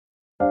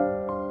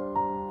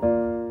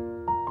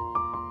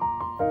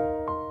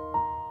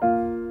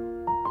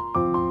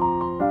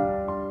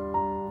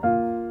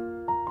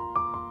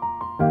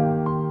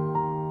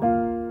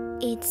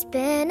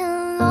been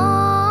a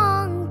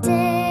long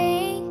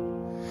day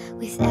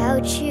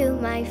without you,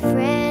 my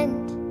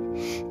friend,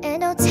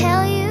 and I'll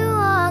tell you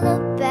all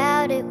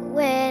about it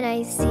when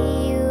I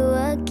see you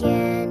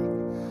again.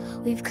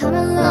 We've come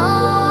a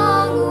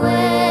long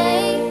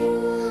way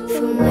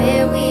from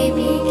where we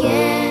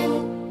began.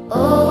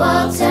 Oh,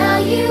 I'll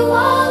tell you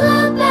all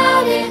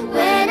about it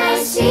when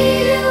I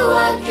see you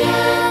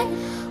again.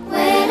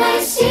 When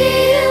I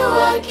see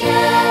you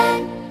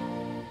again.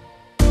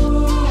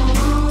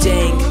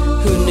 Dang,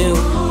 who knew?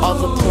 All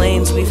the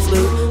planes we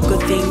flew,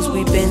 good things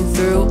we've been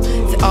through,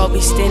 that I'll be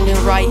standing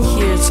right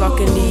here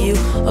talking to you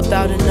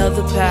about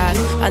another path.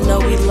 I know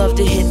we love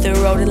to hit the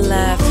road and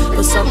laugh,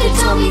 but something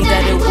told me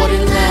that it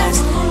wouldn't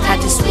last. Had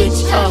to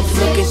switch up,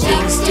 look at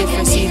things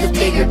different, see the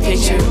bigger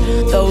picture.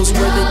 Those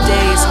were the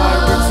days,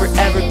 hard work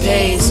forever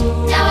pays.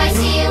 Now I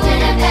see you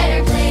in a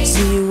better place.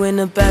 See you in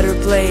a better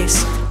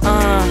place.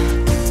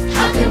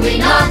 How could we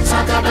not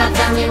talk about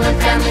family when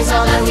family's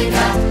all that we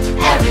got?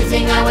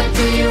 Everything I went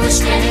through, you were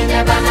standing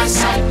there by my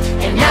side,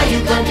 and now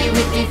you're gonna be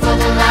with me for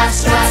the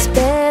last ride. It's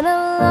been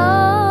a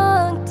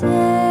long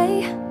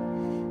day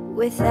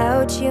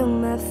without you,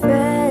 my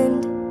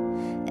friend,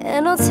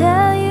 and I'll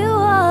tell you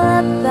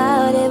all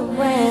about it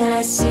when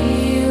I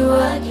see you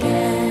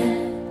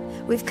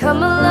again. We've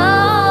come a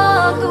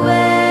long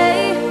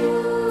way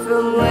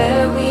from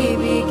where we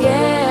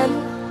began.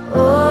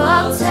 Oh,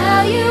 I'll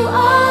tell you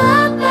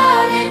all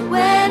about it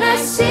when I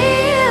see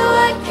you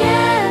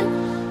again.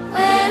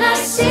 When I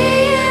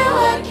see you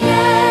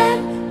again.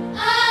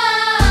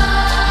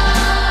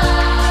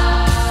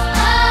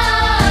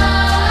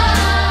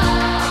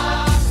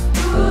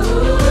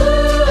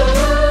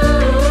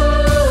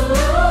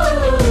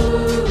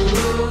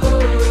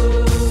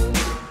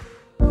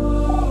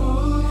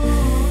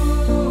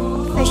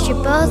 First you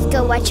both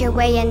go watch your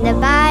way and the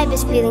vibe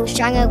is feeling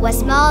stronger. What's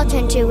small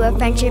turn to a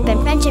friendship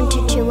and friendship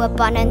turn to a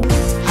bond. And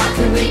how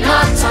can we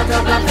not talk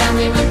about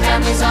family when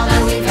family's all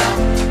that we got?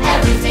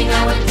 Everything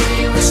I went through,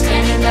 you were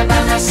standing there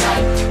by my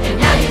side, and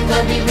now you're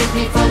gonna be with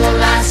me for the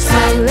last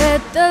time. So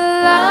let the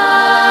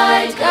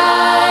light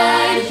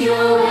guide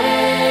your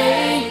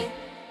way.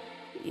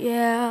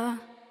 Yeah.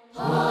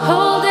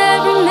 Hold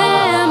every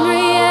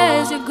memory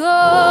as you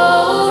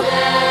go,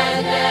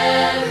 and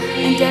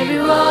every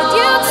road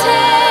you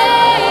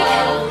take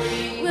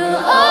will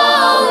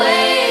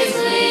always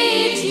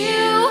lead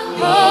you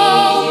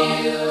home.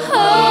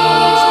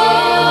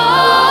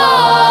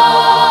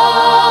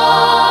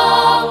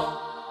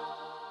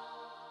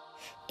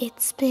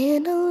 It's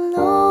been a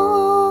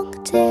long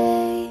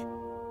day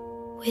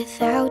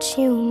without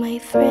you, my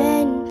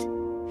friend,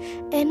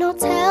 and I'll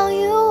tell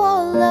you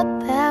all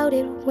about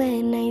it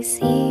when I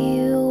see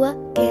you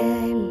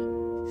again.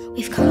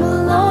 We've come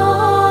a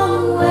long